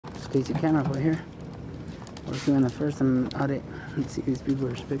Casey camera over here. We're doing the first audit. Let's see if these people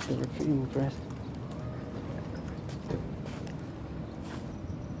respect the freedom of press.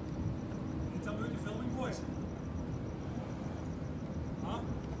 Tell me what you're filming, boys. Huh?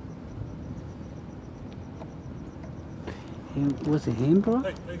 Was it him, bro?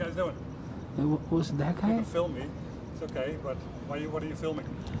 Hey, how you guys doing? Was that guy? You can film me. It's okay, but what are you filming?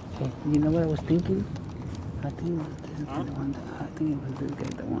 Hey, you know what I was thinking? I think this is the one. I think it was this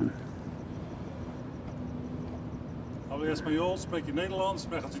guy, the one. Hallo Espanol, spreek je Nederlands,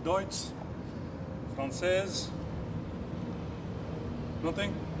 spreekt je Duits, Fransees?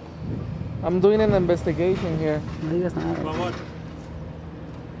 Nothing? I'm doing an investigation here. No digas nada. About what?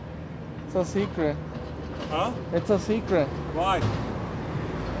 It's a secret. Huh? It's a secret. Why?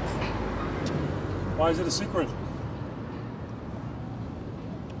 Why is it a secret?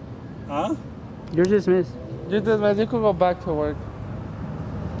 Huh? You're dismissed. You could go back to work.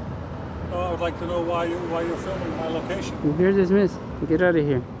 No, I would like to know why you're filming my location. You're dismissed. Get out of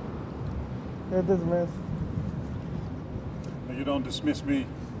here. You're dismissed. You don't dismiss me.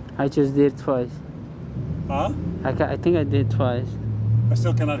 I just did twice. Huh? I think I did twice. I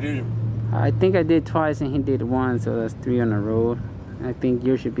still cannot hear you. I think I did twice and he did one, so that's 3 on a row. I think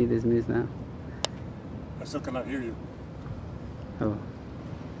you should be dismissed now. I still cannot hear you. Oh.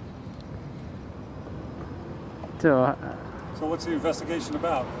 So what's the investigation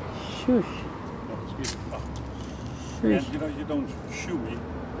about? Shush. Oh, excuse me. Oh. Shush. And, you don't shoo me.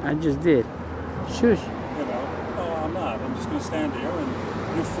 I just did. Shush. You know, no, I'm not. I'm just going to stand here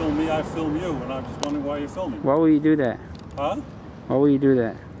and you film me, I film you, and I'm just wondering why you're filming. Why would you do that? Huh? Why would you do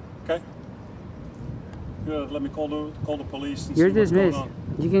that? Okay. Let me call the police and You're see what's dismissed. going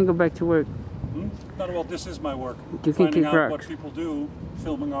on. You can go back to work. No, well, this is my work. You can Finding kick out rocks. what people do,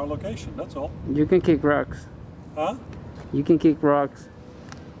 filming our location. That's all. You can kick rocks. Huh? You can kick rocks.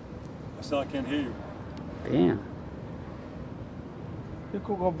 I can't hear you. Damn. You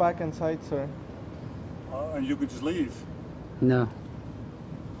could go back inside, sir. And you could just leave. No.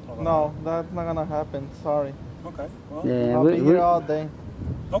 No, that's not gonna happen. Sorry. Okay. Well, Yeah, I'll be here all day.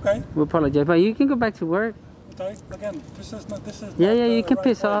 okay. we apologize, but you can go back to work. Okay. Again, this is not. Yeah, not, you can right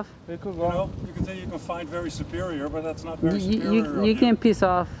piss way. off. You could You go. know, you can say you can find very superior, but that's not very superior. You can piss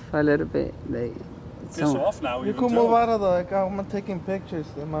off a little bit. Like, piss off now. You could move out of the. I'm taking pictures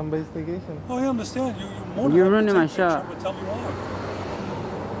in my investigation. Oh, I understand. You're ruining my shot. But tell me why.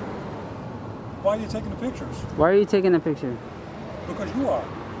 Why are you taking the pictures? Why are you taking a picture? Because you are.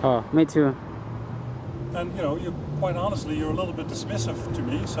 Oh, me too. And you know, quite honestly, you're a little bit dismissive to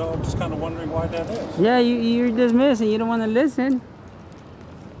me, so I'm just kind of wondering why that is. Yeah, you're dismissed and you don't want to listen.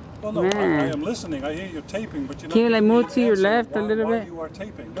 Well, no, I am listening. I hear you taping, but you're not. Can you like move to your answer left a little why bit? you are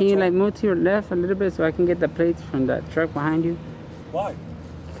taping. Can you That's like all. move to your left a little bit so I can get the plates from that truck behind you? Why?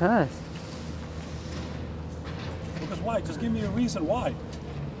 Because Why? Just give me a reason why.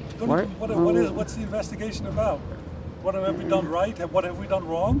 What's the investigation about? What have we done right? What have we done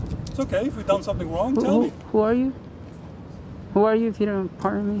wrong? It's okay if we've done something wrong. Tell me. Who are you? Who are you? If you don't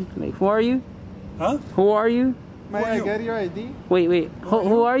pardon me, like who are you? Huh? Who are you? May I get your ID? Wait.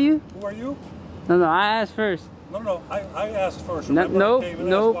 Who are you? Who are you? No. I asked first. No. I asked first. No.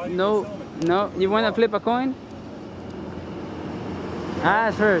 You want to No. flip a coin? I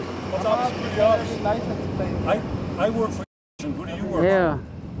asked first. What's up? It's pretty obvious. License plate. I work for. Who do you work Yeah,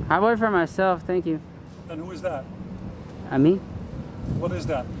 for? I work for myself. Thank you. And who is that? Me? What is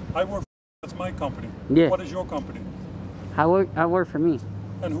that? I work for. That's my company. Yeah. What is your company? I work for me.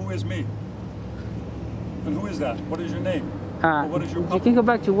 And who is me? And who is that? What is your name? Or what is your company? You can go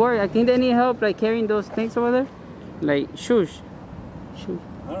back to work. I think they need help like carrying those things over there. Like shush.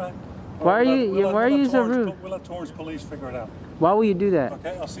 All right. Why are you so rude? We'll let Torrance police figure it out. Why will you do that?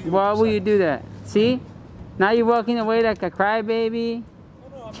 Okay, I'll see you. Why will you do that? See? Now you're walking away like a crybaby.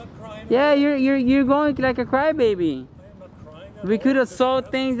 No, I'm not crying. Yeah, you're going like a crybaby. I am not crying. We could have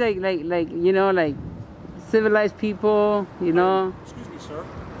solved things like you know, like civilized people, you know. Excuse me, sir.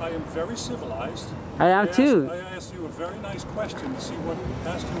 I am very civilized. I am too. I asked you a very nice question to see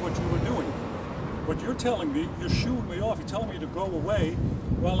asked you what you were doing. What you're telling me, you're shooing me off. You're telling me to go away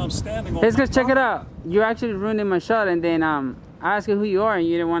while I'm standing on. Let's go check it out. You're actually ruining my shot, and then I asked you who you are, and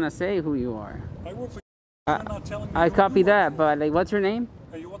you didn't want to say who you are. I work for. You're not telling me. I who copy you work that, for. but like, what's your name?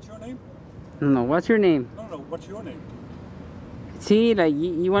 Hey, what's your name? No, what's your name? No. What's your name? See, like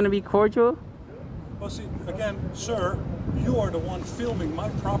you want to be cordial? Well, see, again, sir, you are the one filming my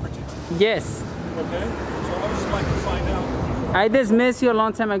property. Yes. Okay? So I would just like to find out. I dismissed you a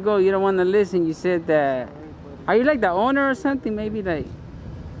long time ago. You don't want to listen. You said that. Are you like the owner or something? Maybe like.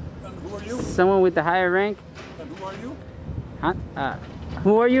 And who are you? Someone with the higher rank. And who are you?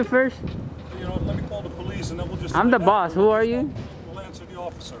 Who are you first? You know, let me call the police and then we'll just... I'm the boss. Who are you? We'll answer the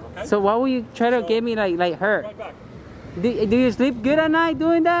officer, okay? So why would you try to get me like her? Right back. Do you sleep good at night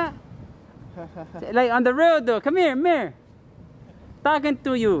doing that? Like on the road though. Come here. Talking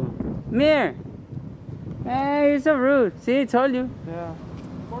to you. Come here. Hey, you're so rude. See, I told you. Yeah.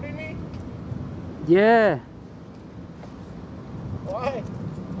 Recording me? Yeah. Why?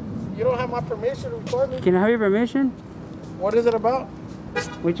 You don't have my permission to record me? Can I have your permission? What is it about?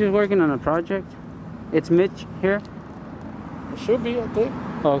 We're just working on a project. It's Mitch here. It should be, I think.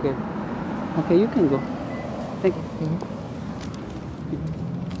 Oh, okay. Okay, you can go. Thank you.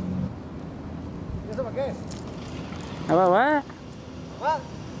 Yes, I'm okay. About what?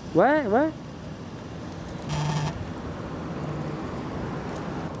 What? What?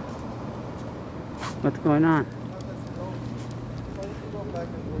 What's going on?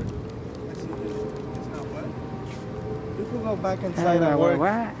 You can go back inside and work.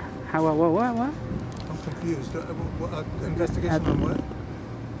 What? What? I'm confused. Investigation on what?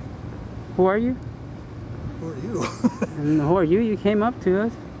 Who are you? Who are you? And who are you? You came up to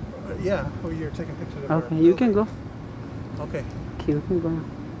us. Yeah, who you're taking pictures of. Okay, you can go. Okay. Okay, you can go.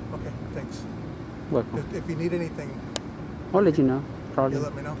 Okay, thanks. Welcome. If you need anything, I'll let you know. you Probably.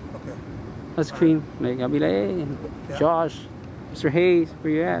 let me know. Okay. I'll scream. Like, I'll be like, hey, Yeah. Josh, Mr. Hayes,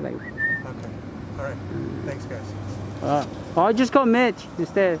 where you at? Like, Okay. All right. Thanks, guys. I'll just call Mitch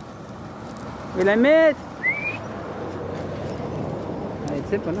instead. Be like, Mitch.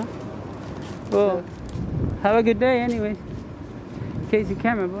 It's it, no? Well, have a good day anyway. In case you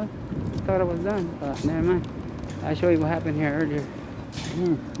camera, boy. Thought I was done. Never mind. I'll show you what happened here earlier.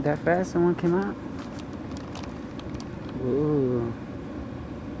 Man, that fast someone came out? Whoa.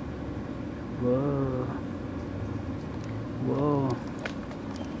 Whoa. Whoa.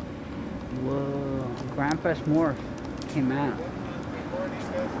 Whoa. Grandpa Smurf came out.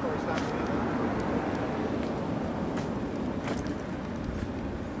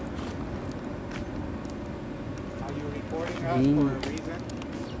 Are you recording us for a reason?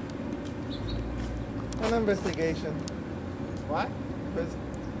 An investigation. What?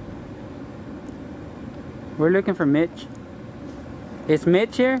 We're looking for Mitch. Is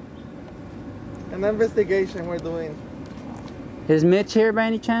Mitch here? An investigation we're doing. Is Mitch here by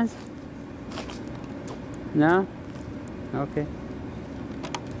any chance? No? Okay.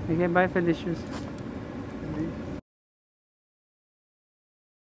 Okay, bye, Felicius.